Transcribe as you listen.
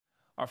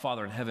Our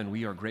Father in heaven,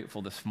 we are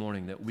grateful this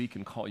morning that we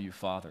can call you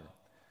Father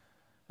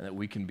and that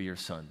we can be your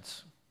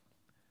sons.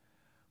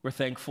 We're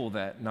thankful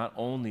that not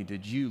only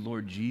did you,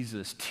 Lord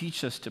Jesus,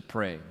 teach us to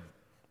pray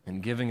in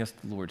giving us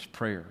the Lord's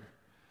Prayer,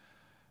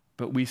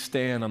 but we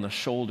stand on the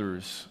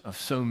shoulders of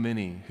so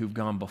many who've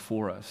gone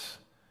before us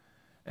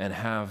and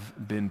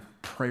have been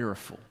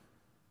prayerful.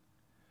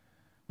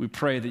 We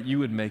pray that you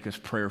would make us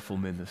prayerful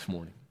men this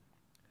morning,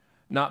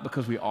 not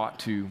because we ought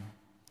to,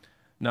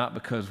 not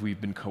because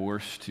we've been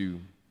coerced to,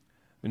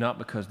 not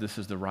because this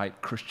is the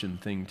right Christian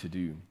thing to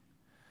do,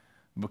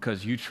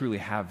 because you truly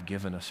have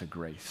given us a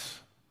grace,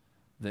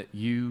 that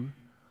you,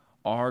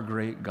 our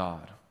great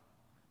God,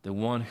 the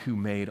one who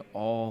made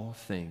all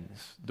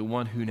things, the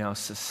one who now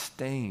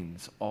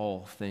sustains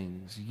all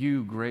things,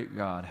 you, great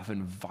God, have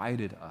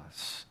invited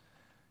us,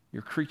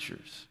 your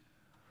creatures,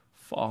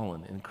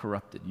 fallen and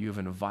corrupted. You have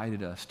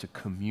invited us to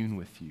commune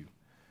with you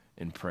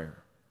in prayer.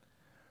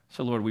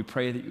 So, Lord, we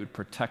pray that you would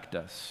protect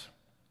us.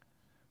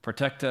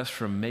 Protect us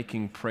from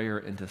making prayer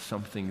into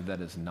something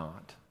that is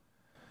not.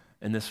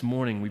 And this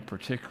morning, we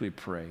particularly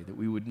pray that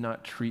we would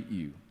not treat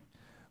you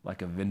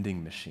like a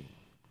vending machine,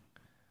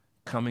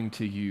 coming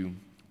to you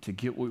to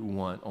get what we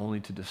want,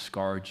 only to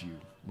discard you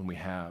when we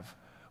have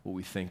what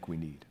we think we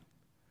need.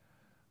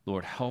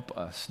 Lord, help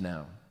us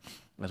now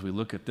as we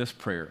look at this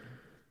prayer,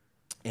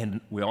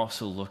 and we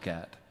also look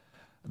at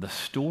the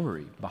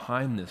story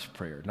behind this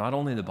prayer, not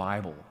only the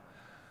Bible,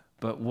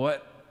 but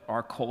what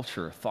our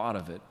culture thought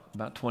of it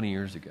about 20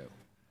 years ago,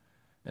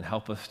 and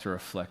help us to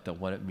reflect on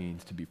what it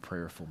means to be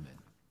prayerful men.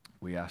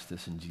 We ask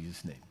this in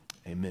Jesus' name.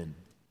 Amen.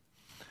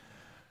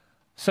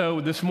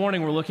 So this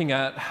morning we're looking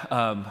at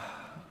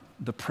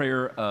the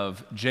prayer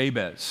of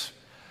Jabez.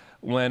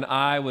 When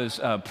I was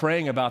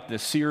praying about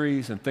this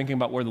series and thinking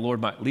about where the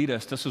Lord might lead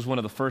us, this was one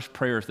of the first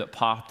prayers that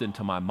popped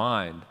into my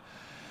mind.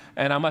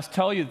 And I must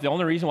tell you, the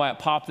only reason why it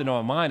popped into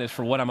my mind is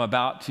for what I'm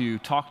about to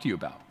talk to you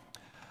about.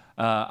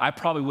 I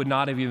probably would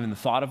not have even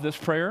thought of this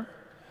prayer.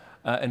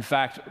 In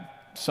fact,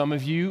 some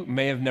of you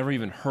may have never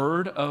even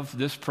heard of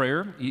this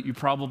prayer. You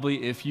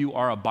probably, if you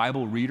are a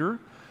Bible reader,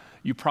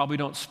 you probably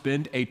don't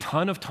spend a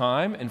ton of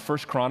time in 1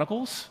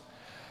 Chronicles.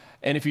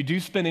 And if you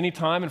do spend any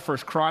time in 1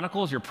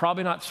 Chronicles, you're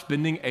probably not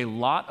spending a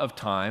lot of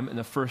time in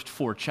the first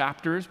 4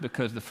 chapters,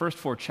 because the first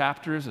 4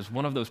 chapters is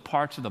one of those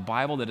parts of the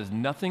Bible that is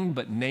nothing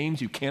but names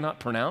you cannot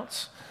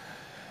pronounce.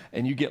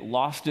 And you get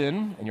lost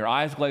in, and your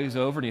eyes glaze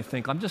over, and you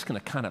think, I'm just going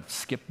to kind of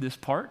skip this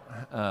part,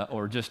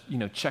 or just,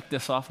 check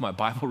this off my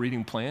Bible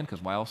reading plan,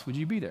 because why else would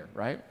you be there,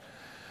 right?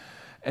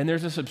 And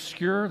there's this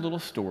obscure little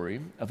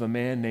story of a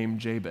man named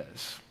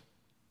Jabez.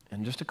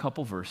 And just a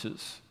couple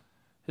verses,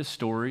 his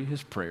story,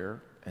 his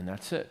prayer, and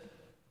that's it.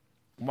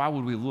 Why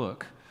would we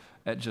look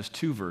at just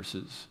 2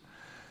 verses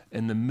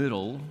in the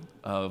middle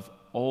of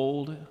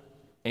old,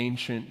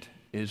 ancient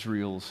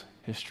Israel's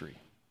history?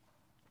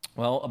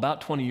 Well,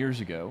 about 20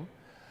 years ago,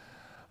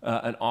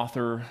 an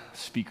author,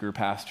 speaker,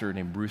 pastor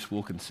named Bruce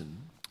Wilkinson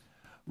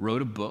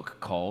wrote a book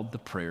called The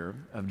Prayer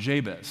of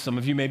Jabez. Some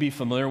of you may be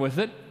familiar with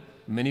it.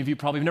 Many of you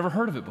probably have never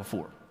heard of it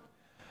before.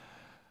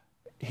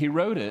 He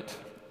wrote it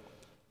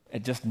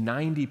at just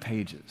 90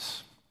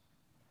 pages.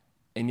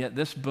 And yet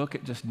this book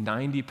at just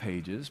 90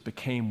 pages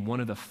became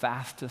one of the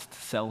fastest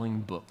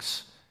selling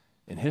books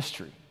in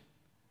history.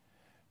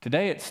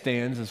 Today it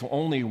stands as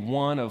only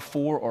one of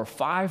 4 or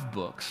 5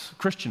 books,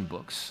 Christian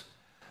books,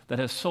 that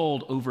has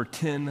sold over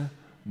 10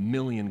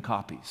 million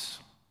copies.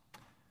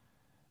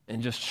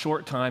 In just a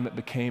short time, it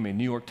became a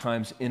New York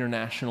Times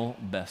international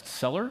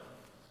bestseller.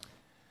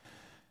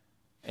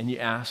 And you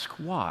ask,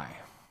 why?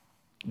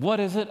 What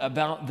is it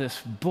about this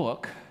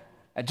book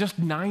at just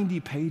 90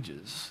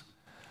 pages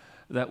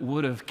that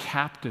would have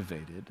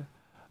captivated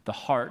the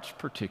hearts,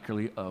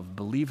 particularly of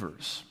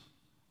believers?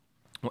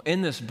 Well,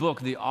 in this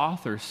book, the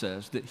author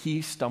says that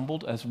he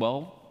stumbled as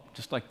well,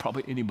 just like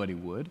probably anybody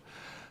would,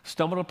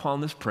 stumbled upon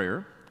this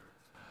prayer,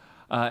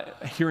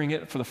 hearing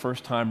it for the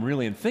first time,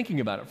 really, and thinking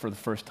about it for the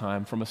first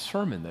time from a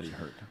sermon that he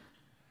heard.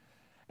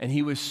 And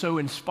he was so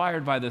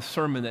inspired by this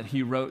sermon that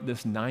he wrote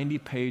this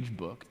 90-page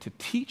book to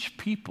teach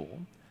people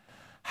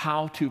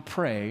how to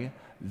pray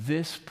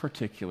this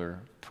particular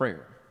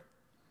prayer.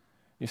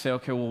 You say,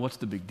 okay, well, what's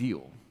the big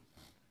deal?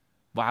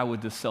 Why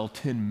would this sell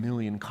 10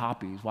 million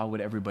copies? Why would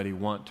everybody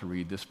want to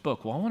read this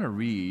book? Well, I want to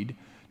read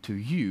to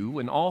you,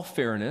 in all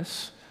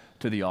fairness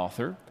to the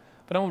author,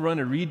 but I want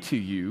to read to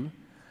you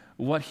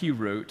what he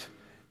wrote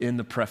in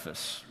the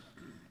preface.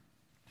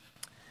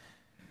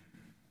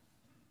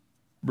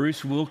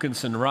 Bruce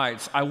Wilkinson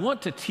writes, I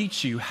want to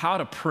teach you how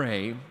to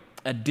pray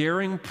a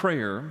daring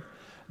prayer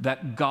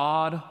that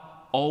God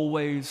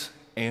always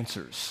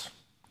answers.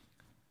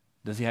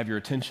 Does he have your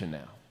attention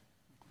now?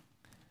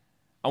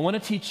 I want to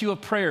teach you a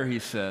prayer, he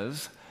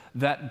says,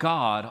 that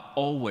God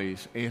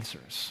always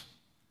answers.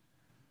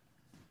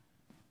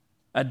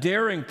 A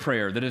daring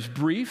prayer that is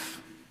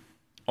brief,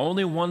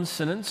 only one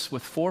sentence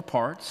with 4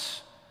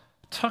 parts,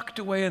 tucked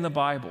away in the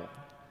Bible.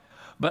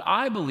 But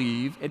I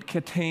believe it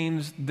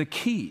contains the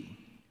key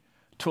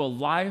to a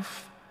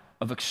life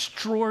of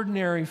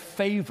extraordinary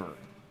favor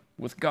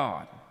with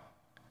God.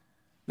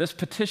 This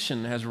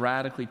petition has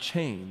radically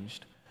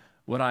changed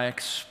what I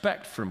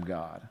expect from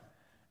God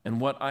and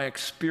what I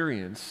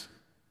experience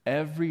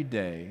every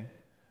day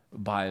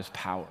by his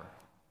power.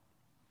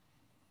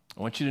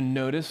 I want you to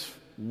notice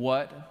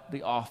what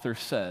the author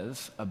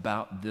says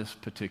about this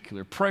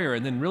particular prayer.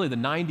 And then really the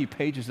 90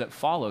 pages that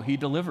follow, he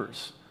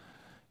delivers.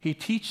 He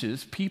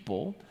teaches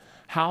people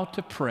how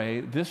to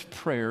pray this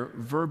prayer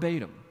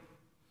verbatim,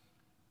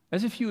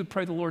 as if you would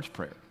pray the Lord's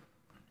Prayer.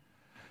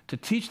 To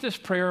teach this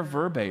prayer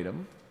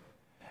verbatim,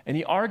 and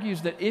he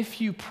argues that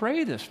if you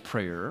pray this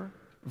prayer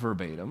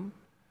verbatim,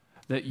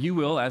 that you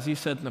will, as he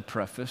said in the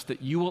preface,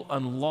 that you will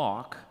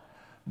unlock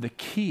the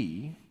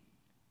key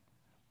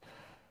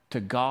to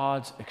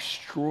God's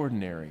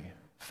extraordinary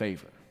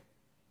favor.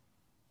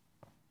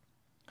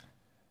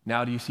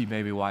 Now do you see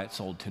maybe why it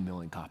sold 10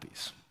 million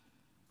copies?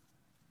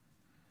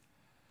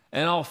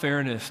 In all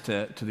fairness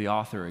to the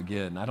author,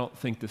 again, I don't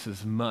think this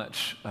is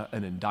much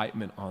an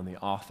indictment on the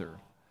author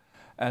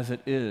as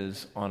it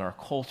is on our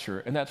culture.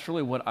 And that's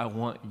really what I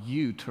want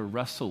you to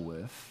wrestle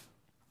with,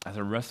 as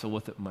I wrestle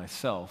with it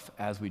myself,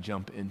 as we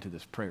jump into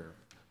this prayer.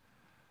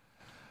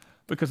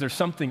 Because there's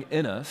something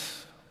in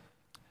us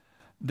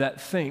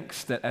that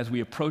thinks that as we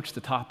approach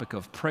the topic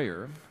of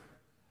prayer,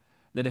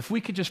 that if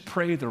we could just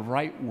pray the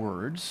right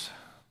words,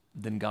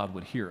 then God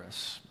would hear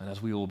us. And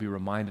as we will be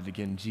reminded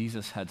again,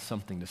 Jesus had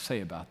something to say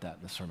about that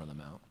in the Sermon on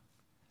the Mount.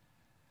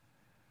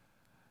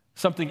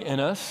 Something in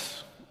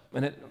us,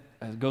 and it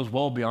goes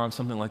well beyond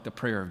something like the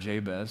prayer of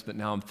Jabez, but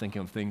now I'm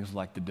thinking of things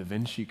like the Da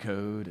Vinci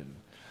Code and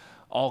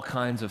all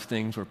kinds of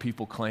things where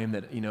people claim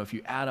that, if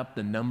you add up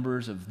the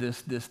numbers of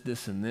this,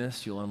 and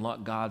this, you'll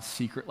unlock God's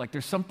secret. Like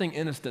there's something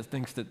in us that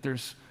thinks that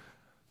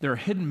there are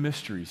hidden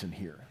mysteries in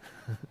here.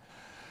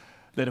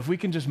 That if we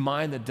can just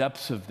mine the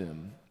depths of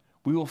them,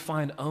 we will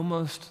find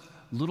almost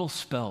little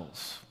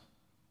spells,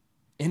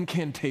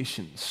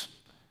 incantations,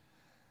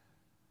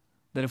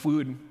 that if we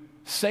would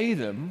say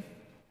them,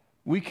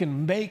 we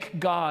can make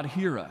God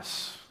hear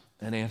us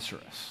and answer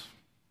us.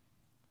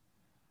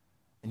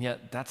 And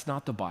yet, that's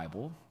not the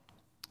Bible,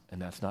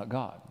 and that's not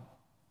God.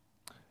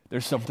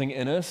 There's something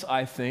in us,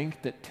 I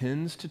think, that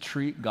tends to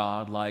treat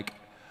God like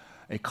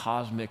a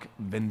cosmic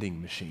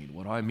vending machine.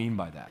 What do I mean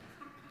by that?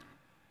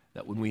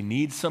 That when we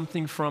need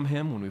something from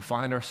him, when we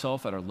find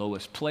ourselves at our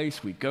lowest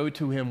place, we go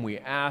to him, we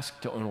ask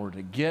in order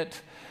to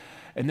get,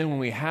 and then when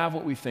we have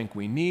what we think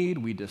we need,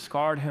 we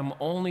discard him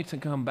only to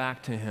come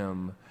back to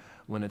him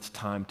when it's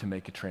time to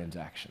make a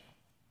transaction.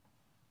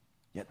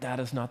 Yet that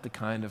is not the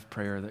kind of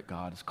prayer that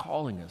God is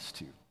calling us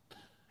to.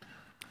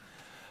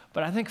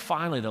 But I think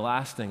finally, the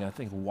last thing,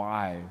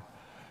 why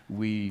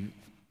we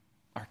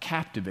are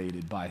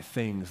captivated by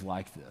things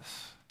like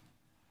this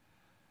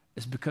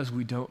is because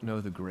we don't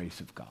know the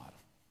grace of God.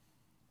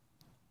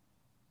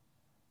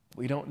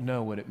 We don't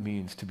know what it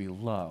means to be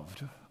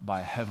loved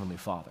by a heavenly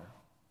Father.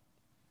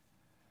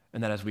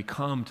 And that as we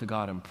come to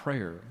God in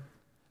prayer,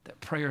 that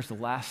prayer is the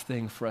last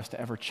thing for us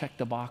to ever check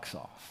the box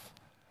off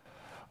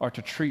or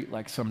to treat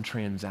like some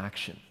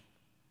transaction.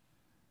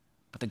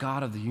 But the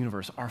God of the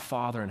universe, our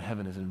Father in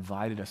heaven, has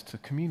invited us to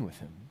commune with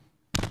him,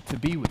 to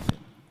be with him.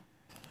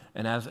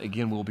 And as,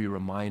 again, we'll be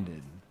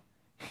reminded,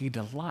 he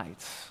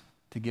delights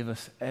to give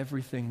us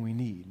everything we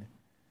need.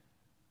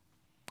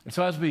 And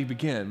so as we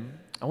begin,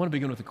 I want to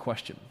begin with a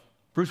question.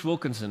 Bruce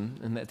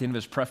Wilkinson, at the end of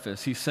his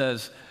preface, he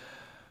says,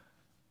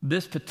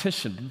 this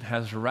petition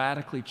has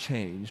radically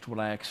changed what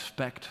I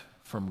expect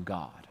from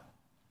God.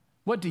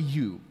 What do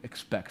you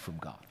expect from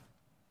God?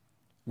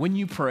 When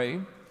you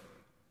pray,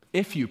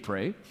 if you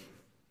pray,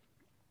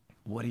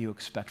 what do you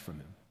expect from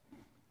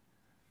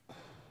him?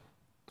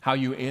 How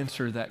you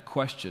answer that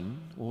question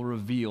will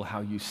reveal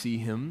how you see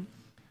him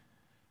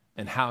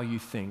and how you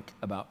think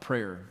about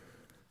prayer.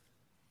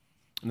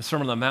 In the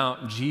Sermon on the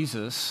Mount,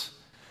 Jesus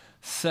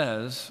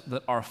says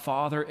that our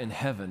Father in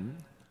heaven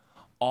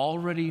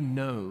already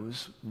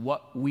knows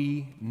what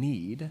we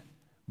need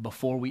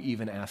before we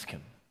even ask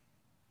him.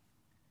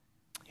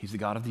 He's the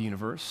God of the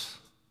universe.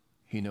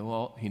 He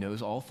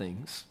knows all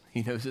things.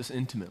 He knows us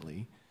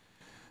intimately.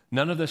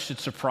 None of this should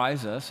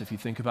surprise us if you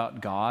think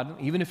about God.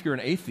 Even if you're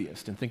an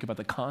atheist and think about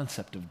the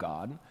concept of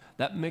God,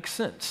 that makes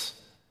sense.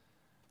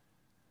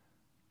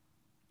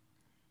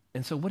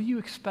 And so what do you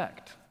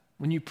expect?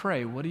 When you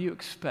pray, what do you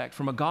expect?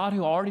 From a God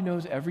who already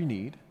knows every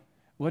need,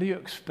 what do you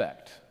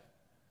expect?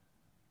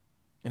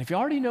 And if he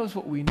already knows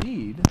what we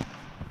need,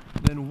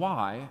 then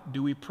why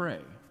do we pray?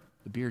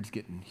 The beard's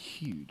getting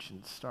huge and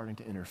it's starting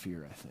to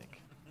interfere, I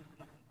think.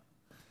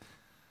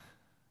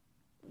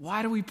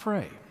 Why do we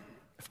pray?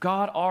 If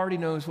God already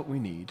knows what we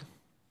need,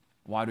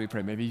 why do we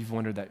pray? Maybe you've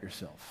wondered that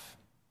yourself.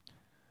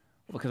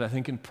 Because I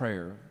think in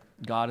prayer,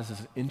 God is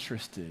as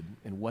interested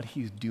in what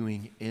he's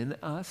doing in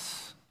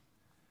us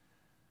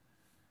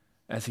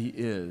as he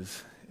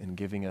is in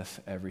giving us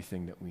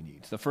everything that we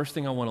need. So the first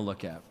thing I want to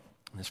look at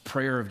is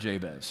prayer of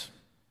Jabez.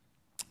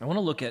 I want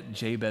to look at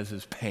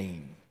Jabez's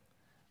pain.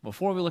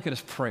 Before we look at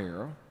his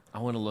prayer, I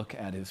want to look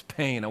at his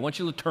pain. I want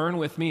you to turn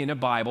with me in a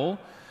Bible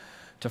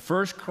to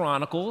 1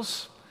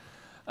 Chronicles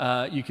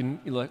You can,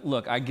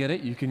 look, I get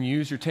it. You can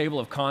use your table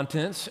of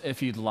contents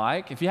if you'd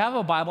like. If you have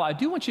a Bible, I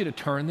do want you to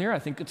turn there. I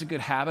think it's a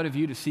good habit of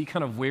you to see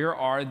kind of where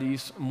are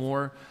these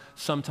more,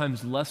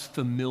 sometimes less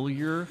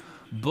familiar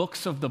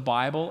books of the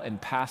Bible and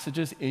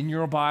passages in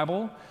your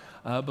Bible,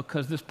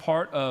 because this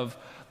part of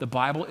the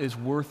Bible is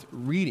worth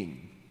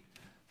reading.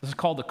 This is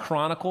called the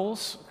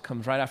Chronicles. It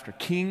comes right after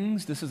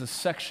Kings. This is a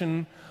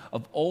section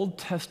of Old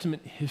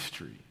Testament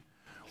history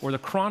where the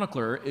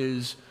chronicler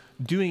is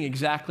doing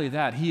exactly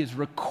that. He is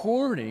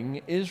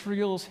recording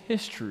Israel's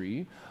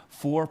history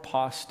for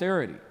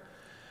posterity.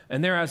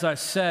 And there, as I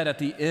said, at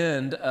the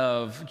end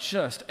of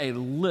just a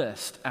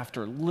list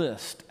after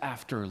list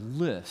after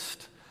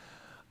list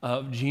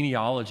of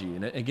genealogy.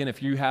 And again,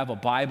 if you have a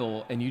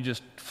Bible and you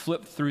just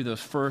flip through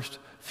those first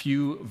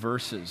few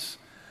verses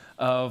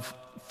of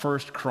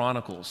First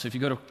Chronicles. So if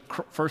you go to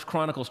First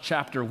Chronicles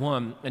chapter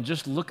 1 and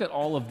just look at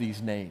all of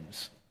these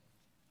names.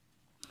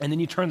 And then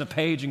you turn the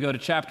page and go to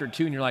chapter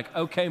 2 and you're like,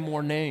 okay,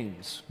 more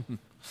names.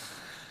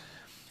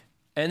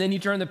 And then you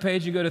turn the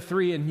page and go to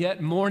 3 and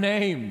yet more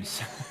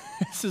names.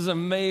 This is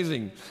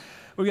amazing.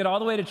 We get all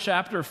the way to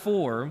chapter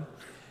 4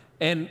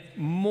 and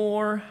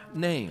more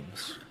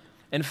names.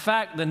 In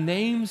fact, the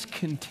names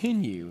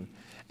continue,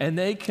 and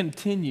they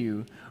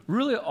continue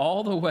really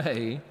all the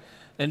way.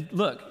 And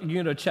look,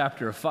 you know,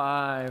 chapter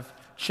 5,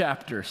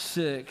 chapter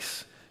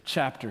 6,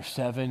 chapter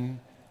 7.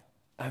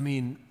 I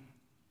mean,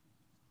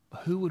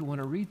 who would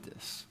want to read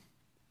this?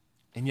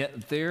 And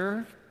yet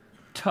they're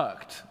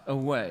tucked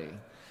away.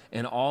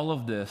 In all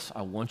of this,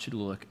 I want you to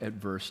look at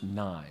verse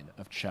 9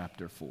 of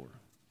chapter 4.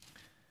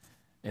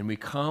 And we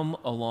come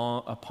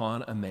along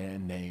upon a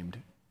man named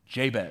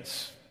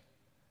Jabez.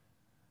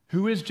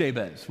 Who is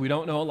Jabez? We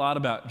don't know a lot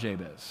about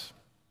Jabez.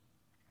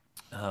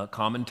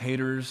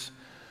 Commentators,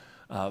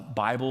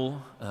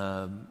 Bible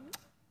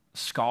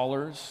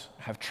scholars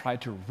have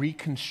tried to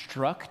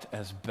reconstruct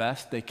as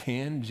best they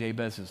can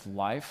Jabez's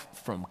life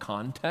from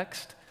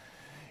context,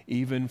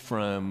 even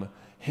from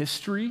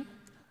history,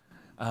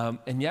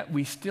 and yet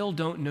we still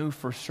don't know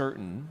for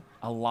certain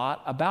a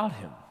lot about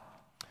him.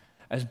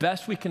 As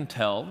best we can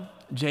tell,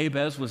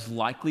 Jabez was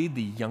likely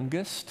the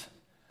youngest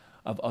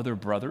of other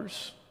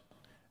brothers.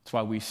 That's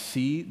why we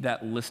see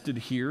that listed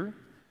here.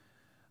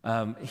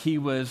 He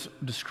was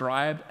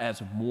described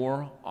as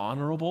more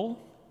honorable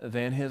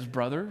than his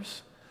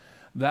brothers.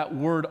 That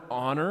word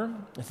honor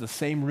is the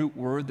same root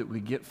word that we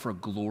get for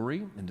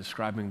glory in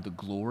describing the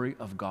glory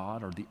of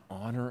God or the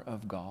honor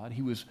of God.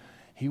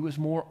 He was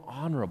more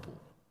honorable.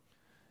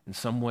 In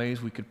some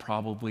ways, we could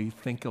probably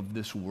think of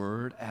this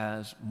word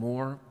as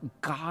more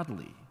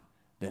godly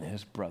than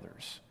his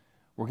brothers.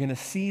 We're going to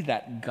see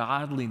that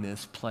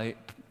godliness play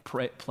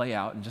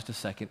out in just a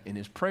second in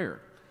his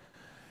prayer.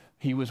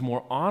 He was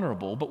more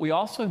honorable, but we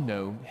also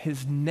know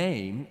his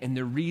name and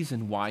the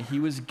reason why he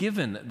was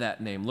given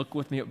that name. Look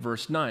with me at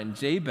verse 9.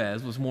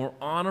 Jabez was more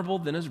honorable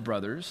than his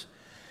brothers,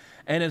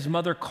 and his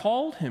mother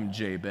called him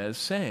Jabez,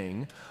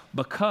 saying,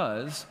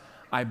 because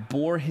I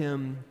bore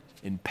him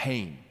in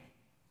pain.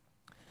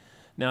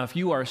 Now, if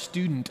you are a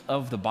student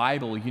of the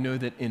Bible, you know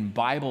that in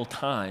Bible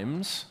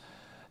times,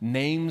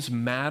 names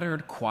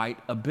mattered quite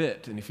a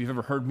bit. And if you've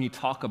ever heard me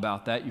talk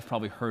about that, you've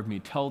probably heard me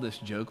tell this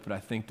joke, but I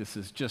think this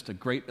is just a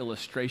great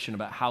illustration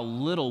about how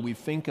little we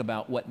think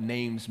about what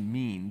names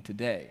mean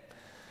today.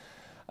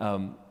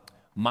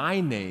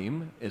 My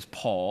name is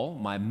Paul.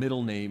 My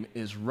middle name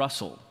is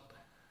Russell.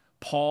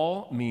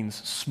 Paul means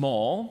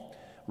small.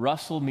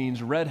 Russell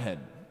means redhead.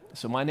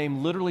 So my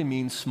name literally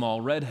means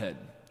small redhead,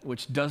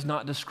 which does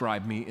not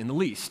describe me in the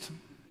least.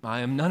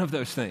 I am none of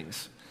those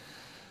things.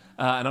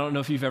 And I don't know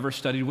if you've ever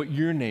studied what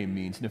your name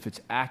means and if it's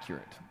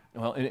accurate.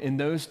 Well, in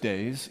those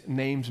days,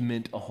 names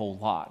meant a whole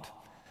lot.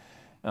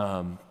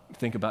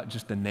 Think about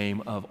just the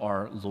name of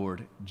our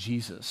Lord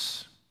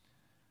Jesus.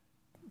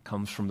 It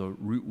comes from the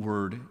root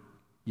word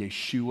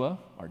Yeshua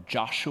or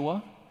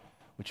Joshua,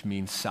 which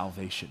means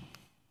salvation.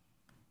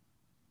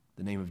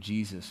 The name of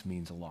Jesus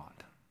means a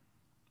lot,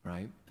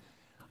 right?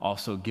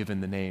 Also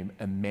given the name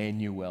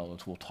Emmanuel,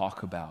 as we'll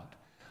talk about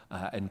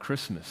in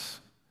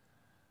Christmas,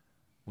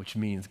 which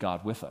means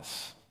God with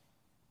us.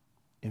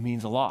 It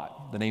means a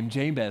lot. The name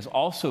Jabez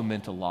also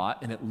meant a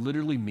lot, and it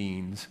literally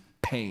means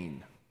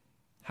pain.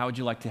 How would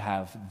you like to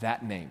have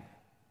that name?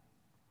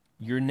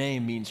 Your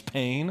name means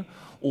pain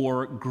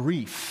or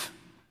grief.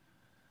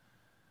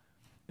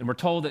 And we're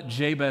told that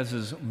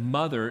Jabez's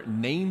mother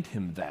named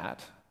him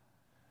that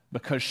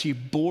because she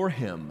bore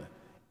him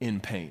in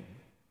pain.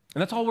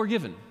 And that's all we're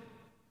given.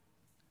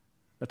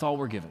 That's all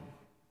we're given.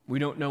 We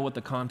don't know what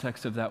the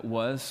context of that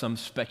was. Some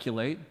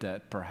speculate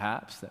that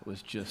perhaps that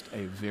was just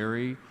a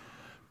very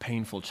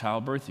painful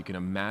childbirth. You can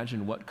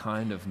imagine what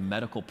kind of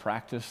medical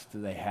practice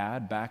they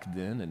had back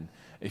then, and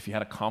if you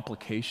had a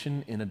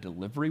complication in a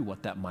delivery,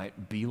 what that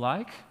might be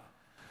like.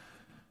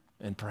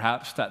 And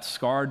perhaps that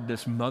scarred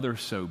this mother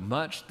so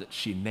much that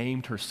she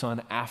named her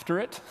son after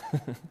it.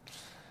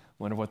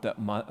 Wonder what that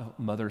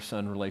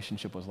mother-son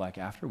relationship was like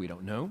after. We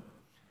don't know.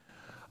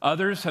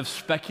 Others have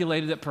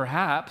speculated that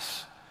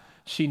perhaps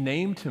she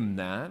named him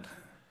that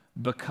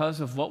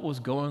because of what was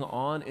going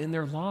on in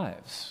their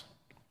lives.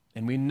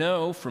 And we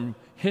know from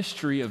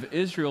history of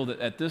Israel that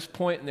at this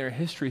point in their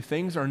history,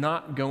 things are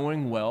not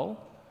going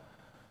well.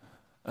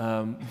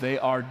 They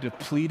are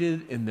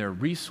depleted in their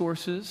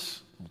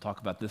resources. We'll talk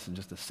about this in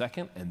just a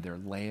second, and their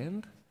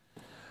land.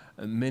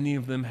 Many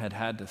of them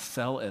had to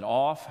sell it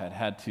off,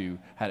 had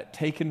it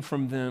taken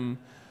from them.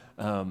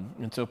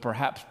 And so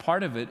perhaps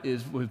part of it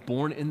was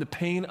born in the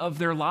pain of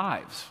their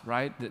lives,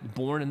 right? That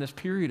born in this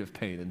period of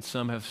pain. And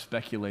some have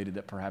speculated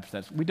that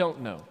perhaps we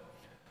don't know.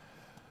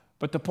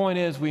 But the point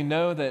is, we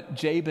know that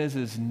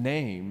Jabez's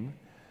name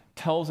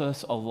tells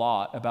us a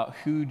lot about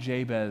who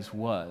Jabez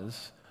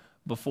was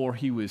before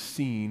he was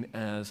seen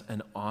as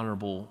an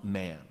honorable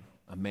man,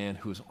 a man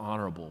who was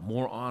honorable,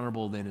 more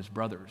honorable than his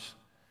brothers,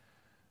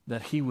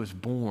 that he was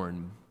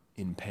born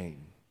in pain.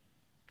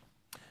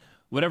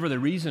 Whatever the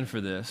reason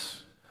for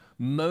this,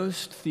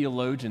 most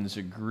theologians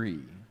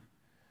agree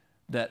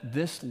that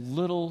this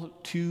little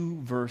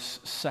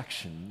 2-verse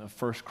section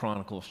of 1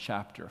 Chronicles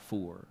chapter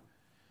 4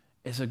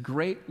 is a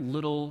great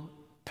little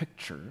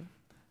picture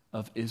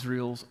of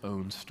Israel's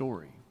own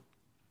story.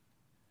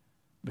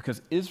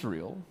 Because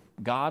Israel,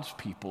 God's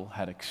people,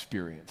 had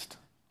experienced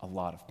a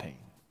lot of pain.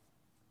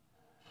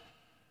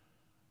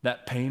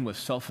 That pain was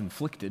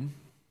self-inflicted.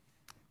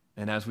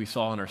 And as we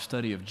saw in our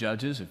study of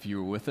Judges, if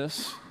you were with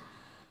us,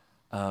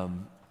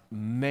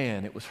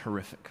 man, it was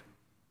horrific.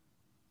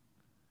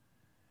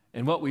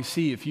 And what we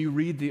see, if you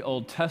read the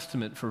Old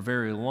Testament for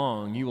very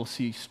long, you will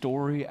see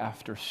story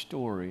after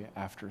story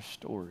after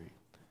story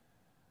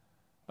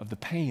of the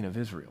pain of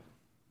Israel,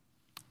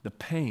 the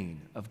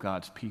pain of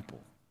God's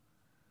people.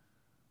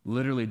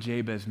 Literally,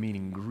 Jabez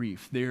meaning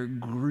grief. Their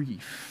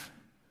grief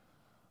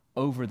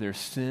over their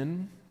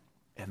sin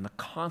and the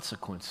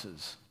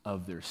consequences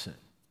of their sin.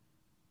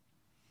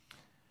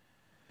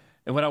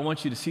 And what I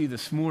want you to see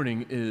this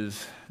morning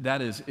is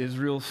that is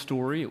Israel's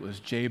story. It was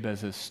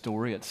Jabez's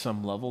story at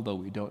some level, though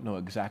we don't know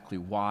exactly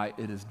why.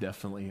 It is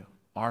definitely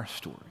our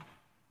story.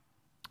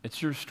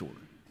 It's your story.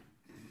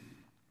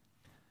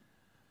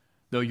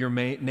 Though your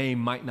name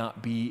might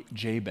not be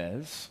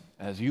Jabez,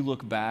 as you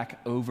look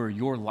back over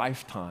your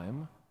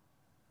lifetime,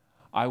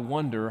 I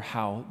wonder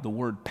how the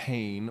word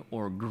pain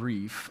or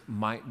grief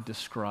might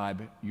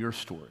describe your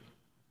story.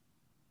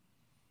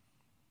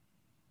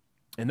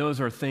 And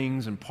those are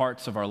things and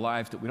parts of our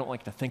life that we don't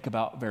like to think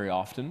about very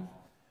often.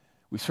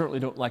 We certainly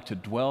don't like to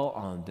dwell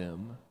on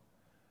them.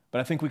 But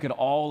I think we could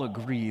all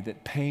agree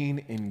that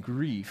pain and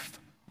grief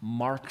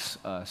marks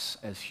us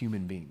as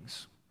human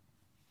beings.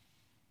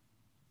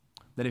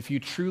 That if you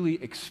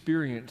truly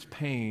experience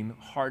pain,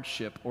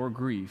 hardship, or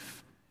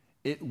grief,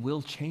 it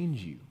will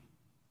change you.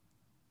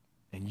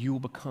 And you will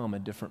become a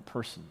different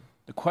person.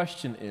 The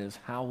question is,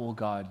 how will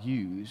God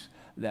use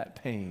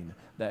that pain,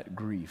 that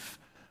grief,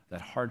 that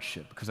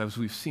hardship? Because as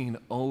we've seen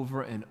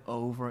over and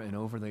over and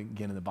over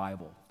again in the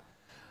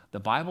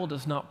Bible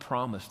does not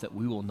promise that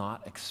we will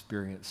not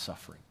experience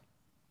suffering.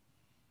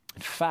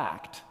 In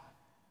fact,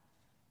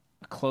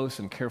 a close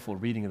and careful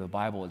reading of the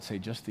Bible would say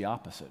just the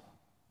opposite.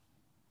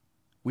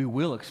 We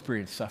will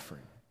experience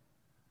suffering.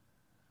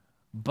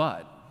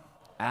 But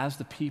as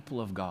the people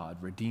of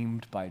God,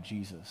 redeemed by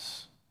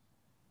Jesus,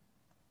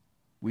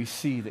 we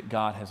see that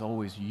God has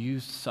always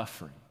used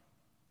suffering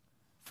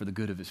for the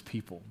good of his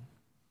people.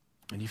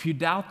 And if you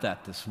doubt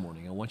that this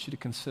morning, I want you to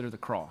consider the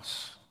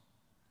cross.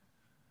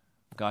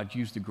 God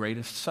used the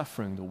greatest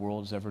suffering the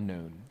world has ever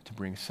known to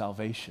bring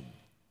salvation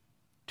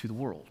to the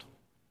world.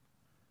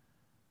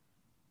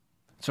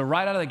 So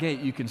right out of the gate,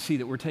 you can see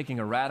that we're taking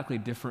a radically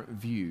different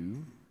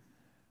view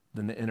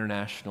than the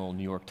international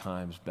New York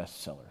Times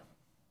bestseller,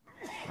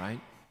 right?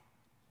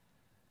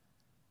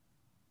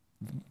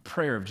 The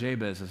prayer of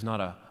Jabez is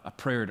not a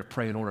prayer to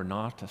pray in order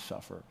not to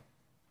suffer.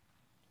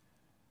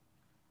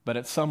 But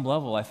at some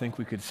level, I think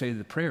we could say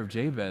the prayer of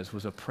Jabez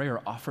was a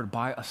prayer offered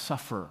by a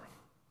sufferer,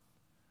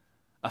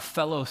 a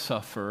fellow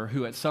sufferer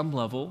who at some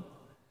level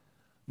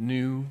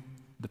knew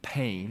the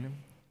pain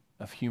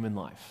of human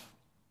life.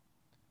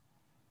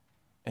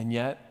 And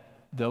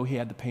yet, though he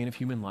had the pain of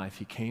human life,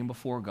 he came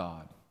before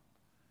God,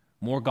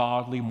 more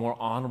godly, more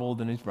honorable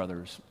than his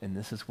brothers, and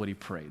this is what he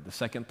prayed. The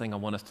second thing I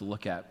want us to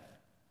look at,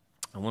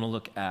 I want to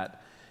look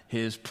at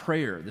his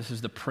prayer. This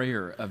is the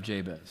prayer of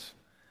Jabez.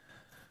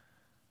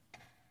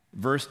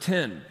 Verse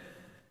 10,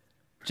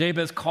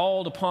 Jabez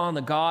called upon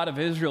the God of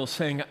Israel,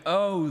 saying,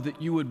 "Oh,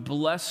 that you would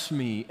bless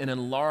me and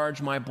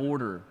enlarge my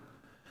border,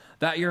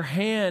 that your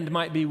hand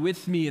might be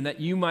with me and that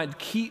you might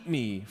keep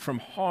me from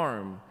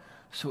harm,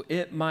 so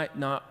it might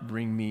not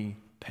bring me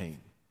pain."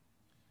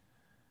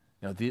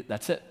 Now,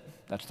 that's it.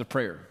 That's the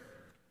prayer.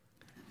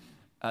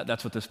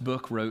 That's what this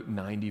book wrote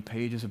 90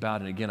 pages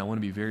about. And again, I want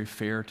to be very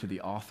fair to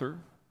the author.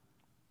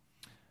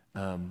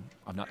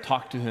 I've not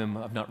talked to him.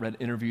 I've not read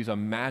interviews. I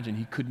imagine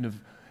he couldn't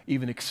have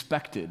even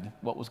expected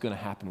what was going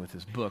to happen with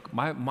his book.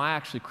 My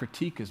actually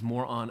critique is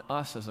more on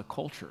us as a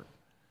culture.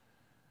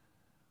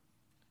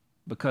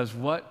 Because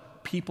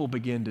what people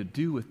began to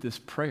do with this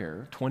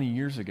prayer 20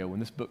 years ago when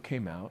this book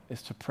came out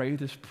is to pray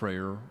this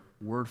prayer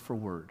word for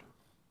word.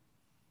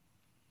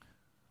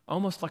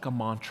 almost like a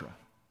mantra,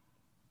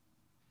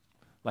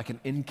 like an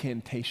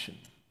incantation.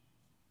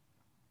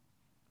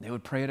 They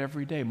would pray it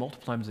every day,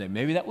 multiple times a day.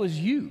 Maybe that was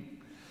you,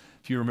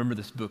 if you remember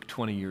this book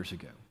 20 years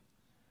ago.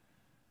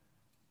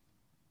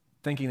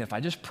 Thinking that if I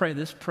just pray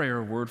this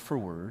prayer word for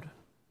word,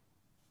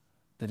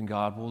 then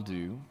God will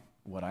do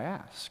what I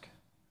ask.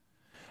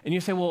 And you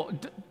say, well,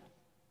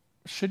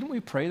 shouldn't we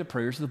pray the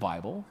prayers of the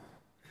Bible?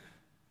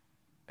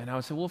 And I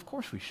would say, well, of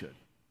course we should.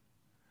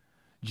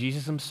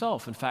 Jesus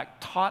himself, in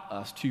fact, taught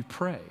us to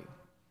pray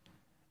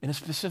in a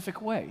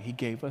specific way. He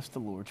gave us the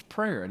Lord's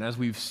Prayer. And as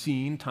we've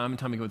seen time and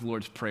time again with the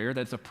Lord's Prayer,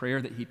 that's a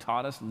prayer that he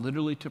taught us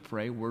literally to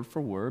pray word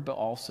for word, but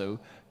also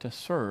to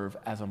serve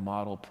as a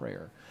model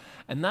prayer.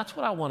 And that's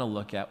what I want to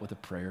look at with the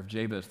prayer of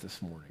Jabez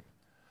this morning.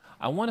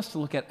 I want us to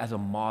look at as a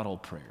model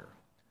prayer,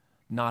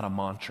 not a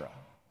mantra.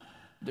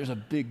 There's a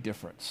big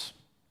difference.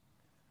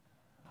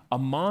 A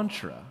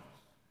mantra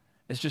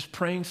is just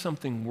praying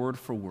something word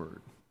for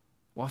word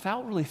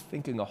without really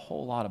thinking a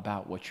whole lot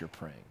about what you're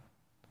praying.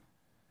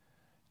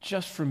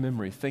 Just from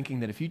memory, thinking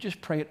that if you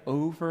just pray it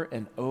over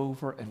and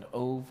over and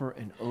over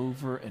and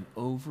over and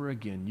over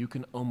again, you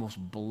can almost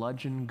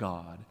bludgeon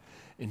God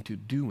into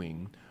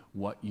doing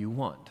what you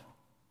want.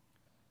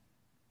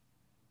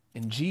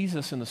 And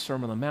Jesus in the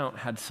Sermon on the Mount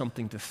had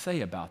something to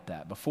say about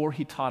that. Before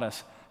he taught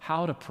us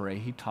how to pray,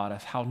 he taught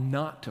us how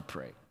not to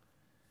pray.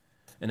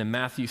 And in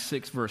Matthew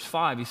 6, verse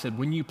 5, he said,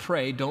 when you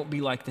pray, don't be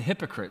like the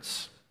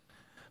hypocrites,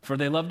 for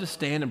they love to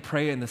stand and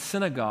pray in the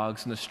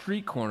synagogues and the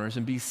street corners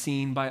and be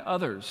seen by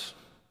others.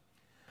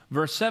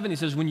 Verse 7, he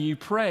says, when you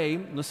pray,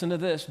 listen to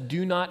this,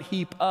 do not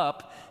heap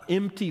up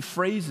empty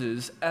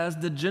phrases as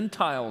the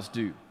Gentiles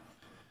do,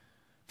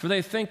 for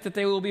they think that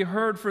they will be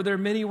heard for their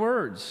many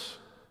words.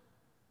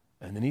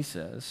 And then he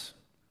says,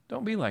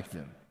 don't be like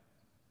them,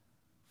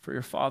 for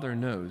your Father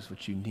knows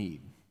what you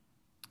need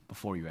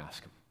before you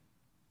ask him.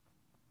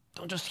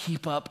 Don't just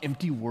heap up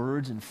empty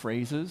words and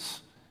phrases.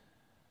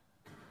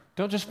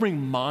 Don't just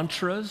bring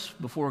mantras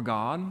before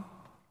God.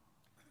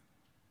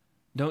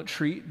 Don't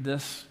treat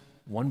this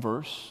one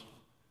verse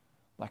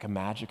like a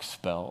magic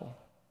spell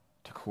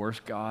to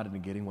coerce God into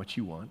getting what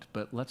you want,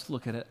 but let's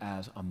look at it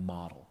as a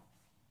model.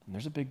 And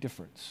there's a big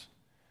difference.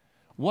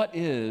 What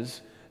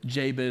is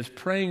Jabez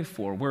praying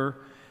for?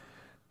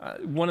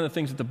 One of the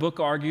things that the book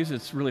argues,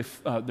 it's really,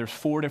 there's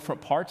 4 different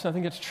parts, and I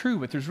think it's true,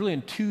 but there's really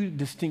in 2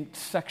 distinct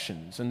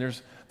sections. And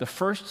there's the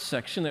first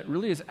section that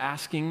really is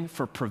asking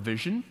for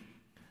provision,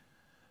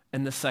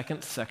 and the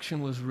second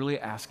section was really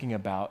asking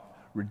about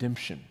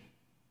redemption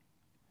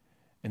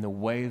and the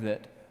way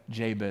that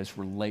Jabez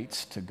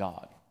relates to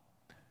God.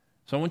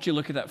 So I want you to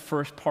look at that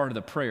first part of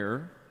the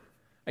prayer,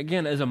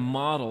 again, as a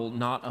model,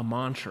 not a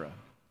mantra.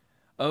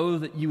 Oh,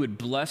 that you would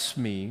bless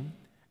me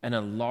and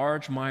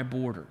enlarge my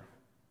border.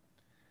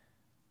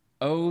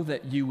 Oh,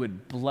 that you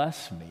would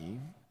bless me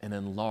and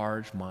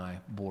enlarge my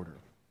border.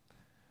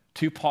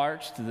 2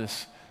 parts to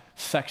this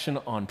section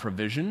on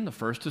provision. The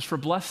first is for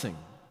blessing.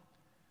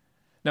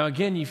 Now,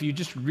 again, if you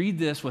just read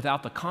this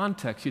without the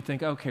context, you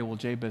think, okay, well,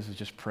 Jabez is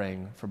just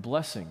praying for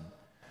blessing.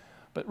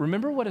 But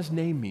remember what his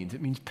name means.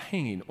 It means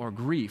pain or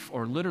grief,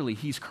 or literally,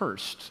 he's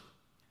cursed.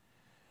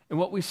 And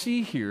what we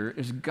see here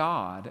is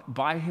God,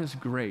 by his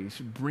grace,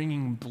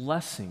 bringing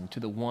blessing to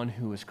the one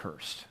who is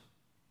cursed.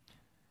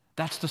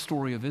 That's the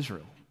story of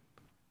Israel.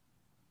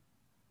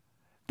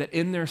 That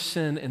in their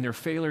sin and their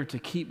failure to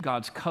keep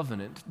God's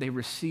covenant, they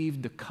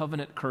received the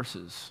covenant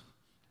curses.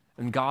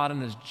 And God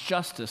in his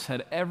justice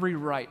had every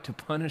right to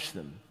punish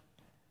them.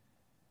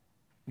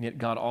 And yet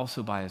God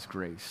also, by his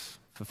grace,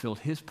 fulfilled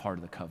his part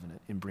of the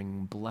covenant in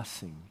bringing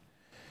blessing,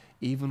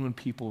 even when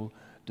people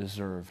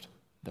deserved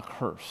the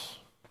curse.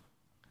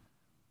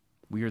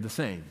 We are the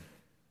same.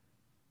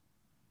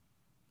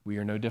 We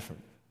are no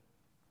different.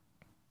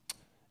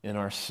 In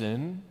our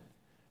sin,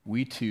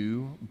 we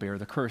too bear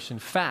the curse. In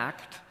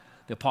fact,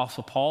 the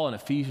Apostle Paul in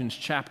Ephesians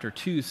chapter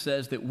 2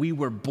 says that we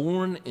were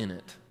born in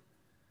it.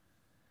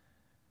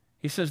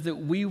 He says that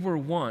we were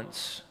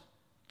once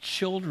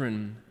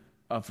children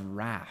of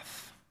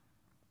wrath,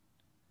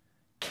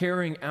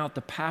 carrying out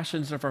the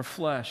passions of our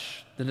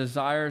flesh, the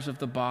desires of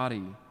the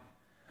body.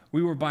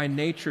 We were by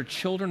nature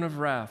children of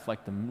wrath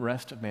like the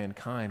rest of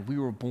mankind. We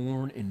were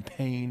born in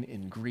pain,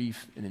 in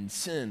grief, and in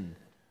sin.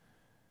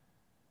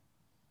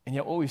 And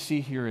yet what we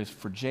see here is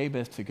for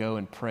Jabez to go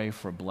and pray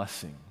for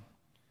blessing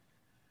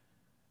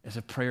is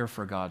a prayer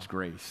for God's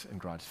grace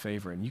and God's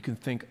favor. And you can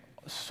think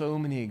so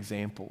many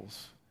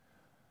examples.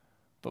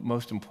 But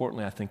most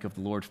importantly, I think of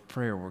the Lord's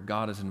Prayer where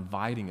God is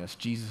inviting us,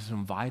 Jesus is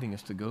inviting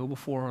us to go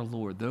before our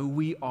Lord. Though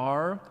we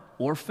are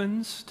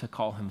orphans, to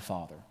call him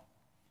Father.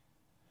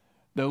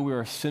 Though we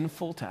are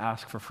sinful, to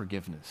ask for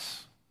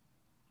forgiveness.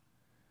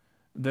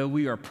 Though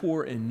we are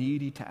poor and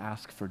needy, to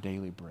ask for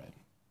daily bread.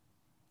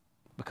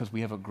 Because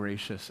we have a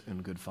gracious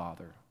and good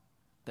Father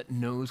that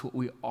knows what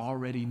we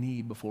already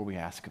need before we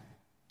ask him.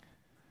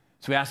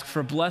 So we ask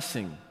for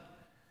blessing,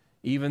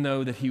 even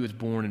though that he was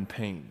born in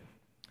pain.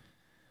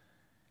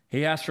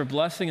 He asked for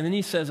blessing, and then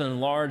he says,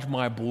 enlarge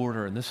my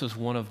border. And this is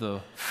one of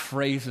the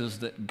phrases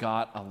that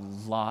got a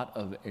lot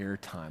of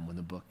airtime when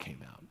the book came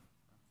out.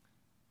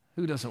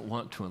 Who doesn't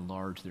want to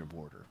enlarge their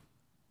border?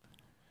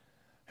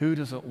 Who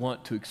doesn't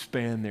want to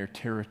expand their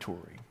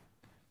territory,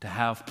 to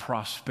have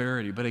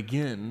prosperity? But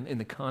again, in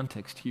the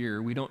context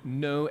here, we don't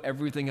know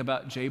everything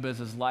about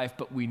Jabez's life,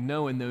 but we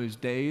know in those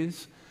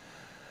days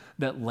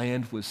that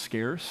land was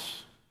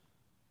scarce.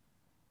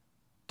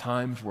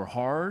 Times were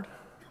hard.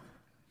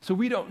 So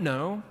we don't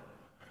know.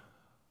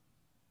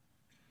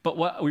 But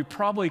what we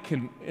probably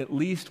can, at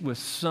least with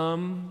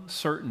some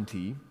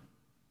certainty,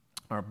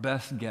 our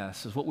best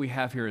guess is what we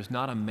have here is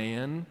not a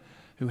man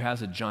who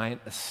has a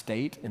giant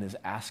estate and is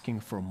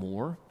asking for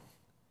more,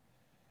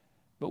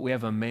 but we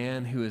have a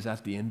man who is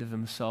at the end of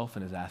himself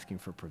and is asking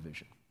for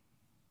provision.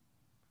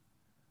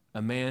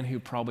 A man who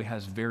probably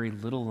has very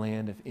little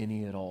land, if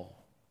any at all,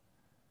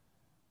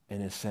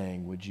 and is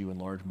saying, would you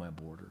enlarge my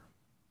border?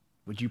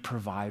 Would you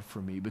provide for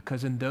me?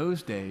 Because in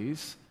those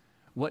days,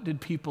 what did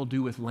people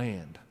do with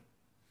land?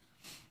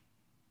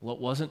 Well,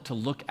 it wasn't to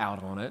look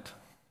out on it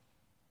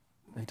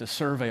and to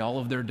survey all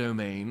of their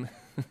domain.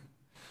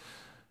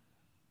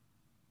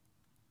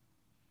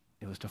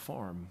 It was to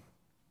farm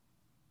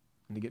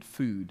and to get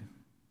food,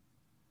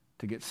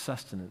 to get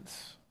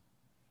sustenance,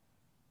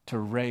 to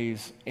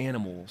raise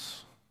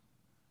animals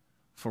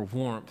for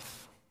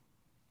warmth,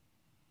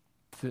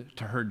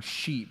 to herd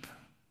sheep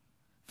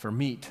for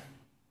meat.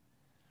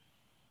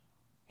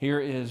 Here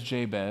is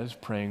Jabez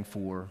praying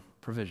for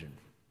provision.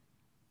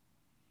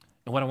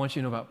 And what I want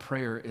you to know about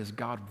prayer is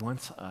God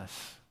wants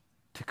us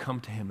to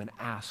come to him and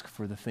ask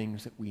for the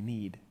things that we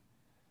need.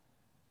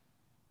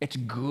 It's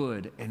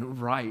good and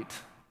right.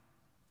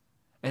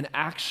 And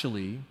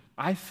actually,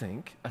 I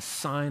think, a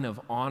sign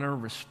of honor,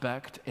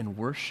 respect, and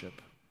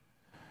worship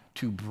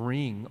to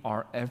bring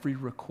our every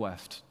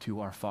request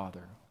to our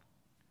Father,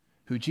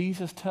 who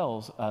Jesus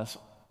tells us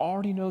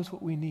already knows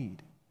what we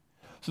need.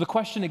 So the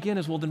question again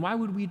is, well, then why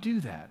would we do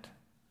that?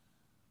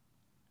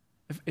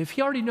 If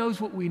he already knows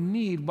what we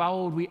need, why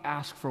would we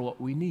ask for what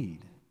we need?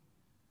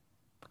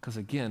 Because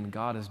again,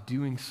 God is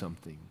doing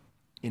something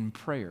in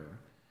prayer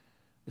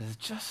that has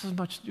just as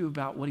much to do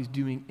about what he's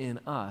doing in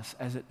us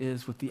as it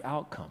is with the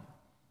outcome.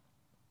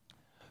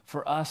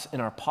 For us, in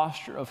our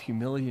posture of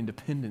humility and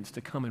dependence,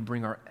 to come and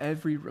bring our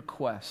every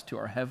request to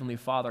our Heavenly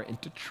Father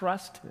and to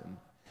trust him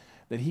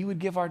that he would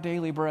give our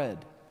daily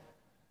bread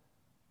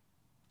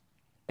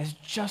is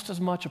just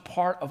as much a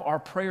part of our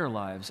prayer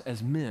lives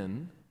as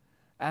men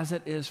as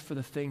it is for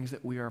the things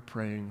that we are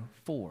praying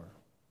for.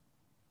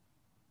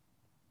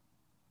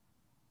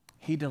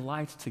 He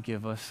delights to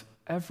give us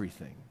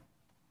everything.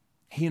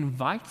 He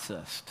invites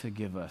us to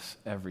give us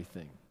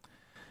everything.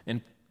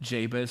 And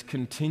Jabez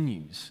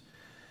continues.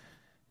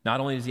 Not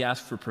only does he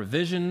ask for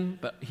provision,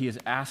 but he is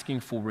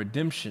asking for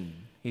redemption.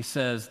 He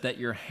says that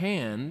your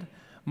hand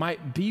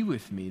might be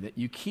with me, that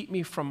you keep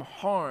me from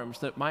harms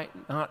that might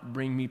not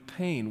bring me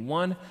pain.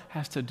 One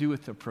has to do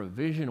with the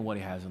provision of what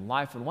he has in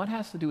life, and one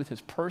has to do with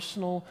his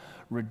personal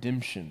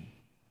redemption.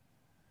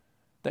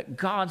 That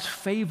God's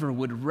favor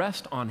would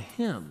rest on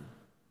him,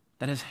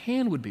 that his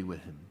hand would be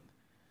with him,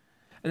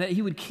 and that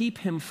he would keep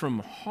him from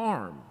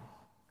harm,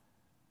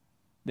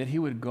 that he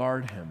would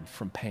guard him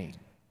from pain.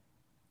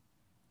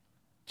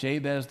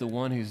 Jabez, the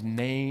one whose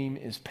name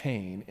is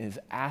pain, is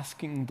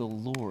asking the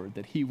Lord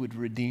that he would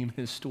redeem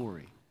his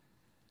story.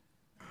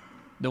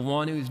 The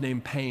one whose name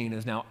pain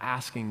is now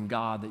asking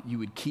God that you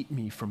would keep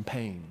me from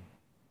pain,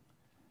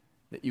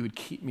 that you would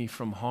keep me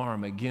from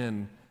harm.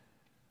 Again,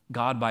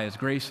 God, by his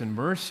grace and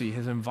mercy,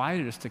 has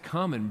invited us to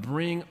come and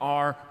bring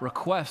our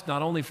request,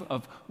 not only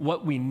of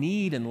what we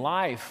need in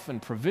life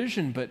and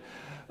provision, but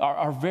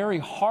our very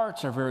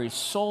hearts, our very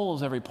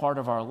souls, every part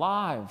of our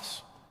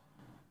lives.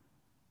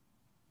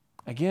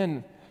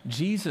 Again,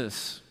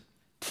 Jesus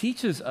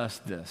teaches us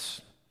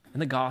this in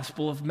the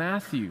Gospel of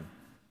Matthew.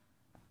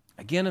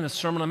 Again, in the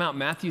Sermon on the Mount,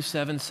 Matthew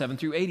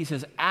 7:7-8, he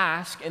says,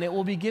 ask and it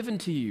will be given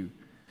to you.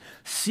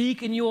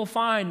 Seek and you will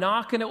find.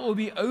 Knock and it will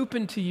be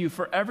opened to you.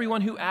 For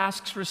everyone who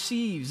asks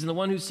receives, and the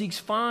one who seeks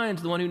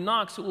finds. The one who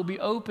knocks, it will be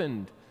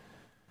opened.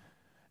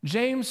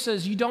 James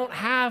says you don't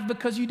have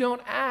because you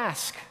don't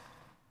ask.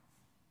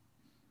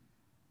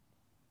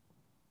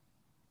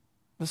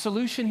 The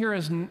solution here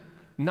is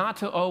not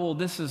to,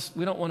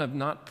 we don't want to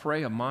not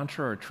pray a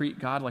mantra or treat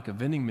God like a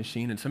vending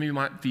machine. And some of you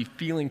might be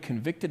feeling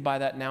convicted by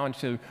that now. And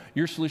so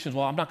your solution is,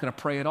 well, I'm not going to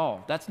pray at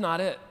all. That's not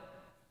it.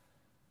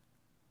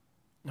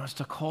 No, it's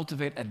to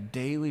cultivate a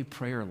daily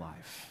prayer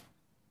life.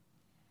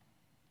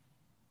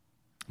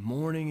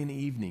 Morning and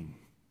evening,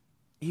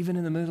 even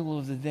in the middle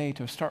of the day,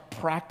 to start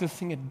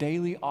practicing a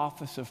daily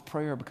office of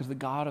prayer, because the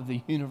God of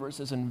the universe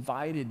has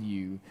invited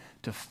you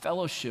to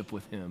fellowship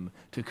with him,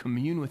 to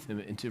commune with him,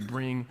 and to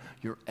bring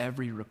your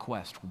every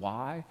request.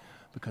 Why?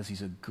 Because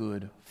he's a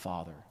good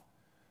Father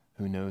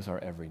who knows our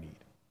every need.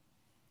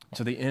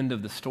 So the end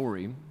of the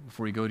story,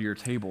 before you go to your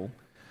table,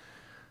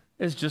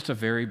 is just a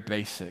very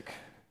basic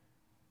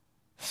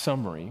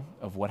summary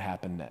of what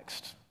happened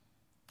next.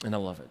 And I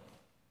love it.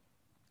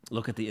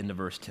 Look at the end of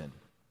verse 10.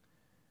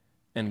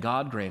 And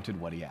God granted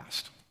what he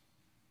asked.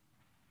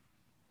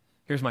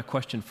 Here's my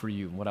question for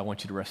you, and what I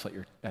want you to wrestle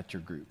at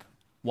your group.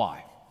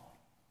 Why?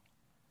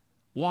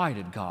 Why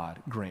did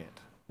God grant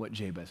what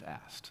Jabez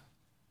asked?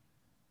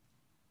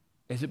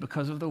 Is it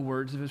because of the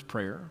words of his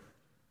prayer?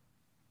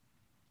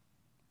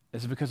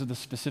 Is it because of the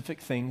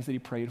specific things that he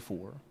prayed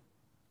for?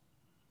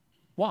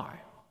 Why?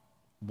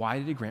 Why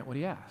did he grant what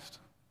he asked?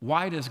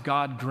 Why does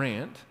God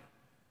grant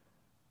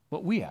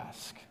what we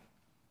ask?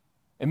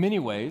 In many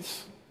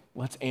ways,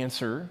 let's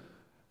answer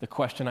the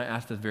question I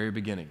asked at the very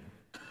beginning.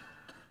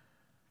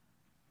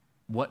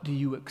 What do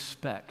you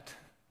expect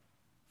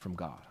from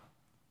God?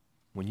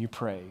 When you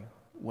pray,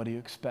 what do you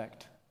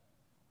expect?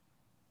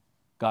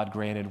 God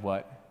granted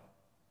what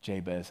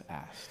Jabez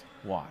asked.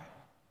 Why?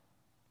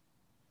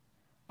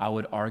 I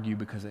would argue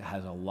because it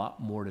has a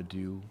lot more to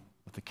do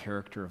with the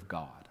character of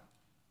God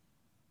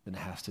than it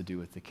has to do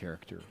with the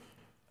character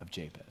of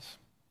Jabez.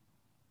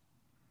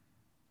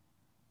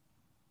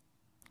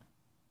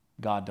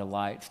 God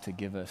delights to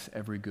give us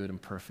every good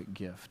and perfect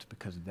gift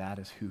because that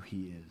is who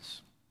he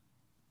is.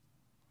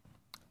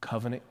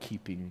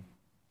 Covenant-keeping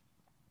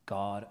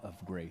God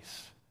of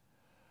grace,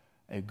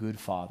 a good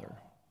Father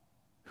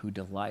who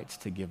delights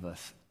to give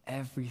us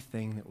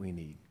everything that we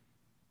need.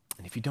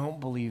 And if you don't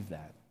believe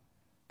that,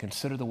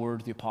 consider the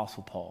words of the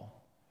Apostle Paul,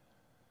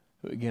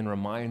 who again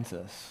reminds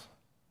us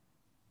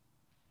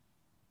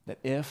that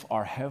if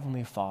our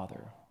Heavenly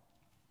Father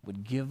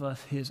would give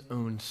us his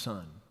own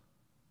Son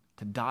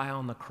to die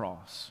on the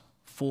cross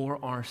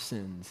for our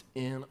sins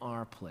in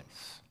our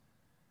place,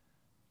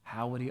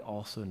 how would he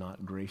also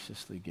not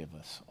graciously give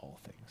us all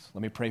things?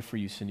 Let me pray for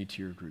you, send you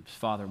to your groups.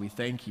 Father, we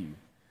thank you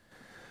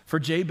for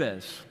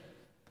Jabez.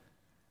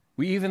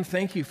 We even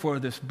thank you for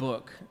this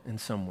book in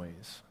some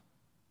ways.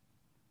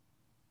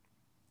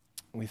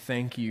 We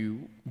thank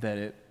you that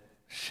it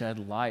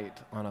shed light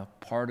on a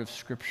part of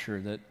Scripture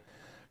that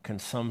can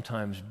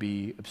sometimes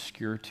be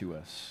obscure to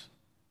us.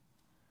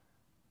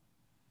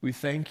 We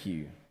thank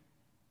you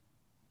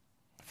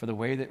for the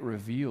way that it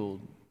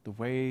revealed the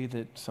way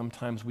that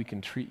sometimes we can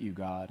treat you,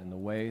 God, and the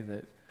way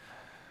that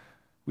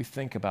we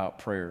think about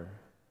prayer,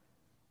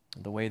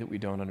 and the way that we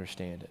don't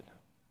understand it.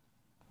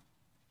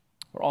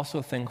 We're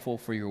also thankful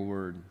for your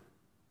word,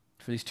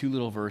 for these two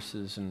little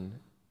verses and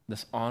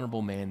this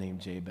honorable man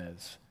named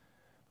Jabez.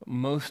 But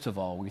most of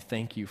all, we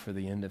thank you for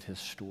the end of his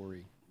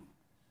story,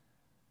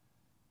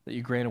 that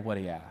you granted what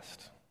he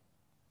asked.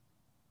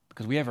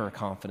 Because we have our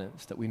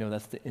confidence that we know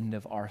that's the end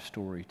of our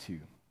story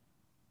too.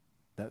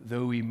 That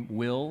though we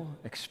will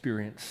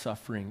experience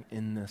suffering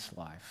in this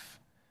life,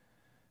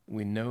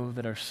 we know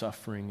that our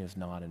suffering is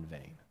not in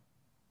vain.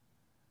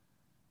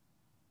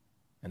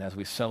 And as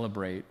we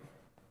celebrate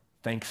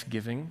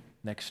Thanksgiving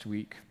next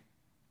week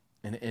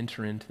and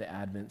enter into the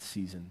Advent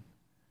season,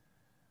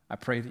 I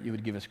pray that you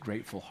would give us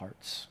grateful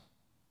hearts,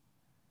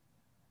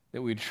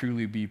 that we'd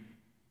truly be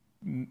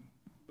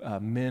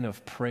men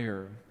of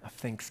prayer, of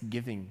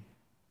thanksgiving,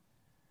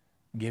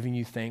 giving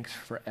you thanks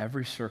for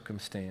every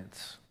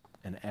circumstance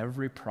and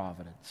every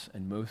providence,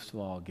 and most of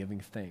all, giving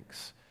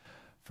thanks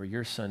for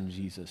your Son,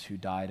 Jesus, who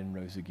died and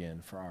rose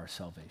again for our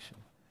salvation.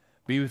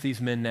 Be with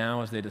these men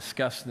now as they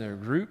discuss in their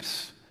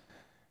groups,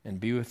 and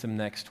be with them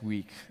next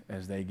week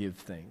as they give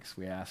thanks.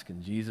 We ask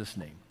in Jesus'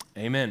 name.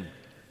 Amen.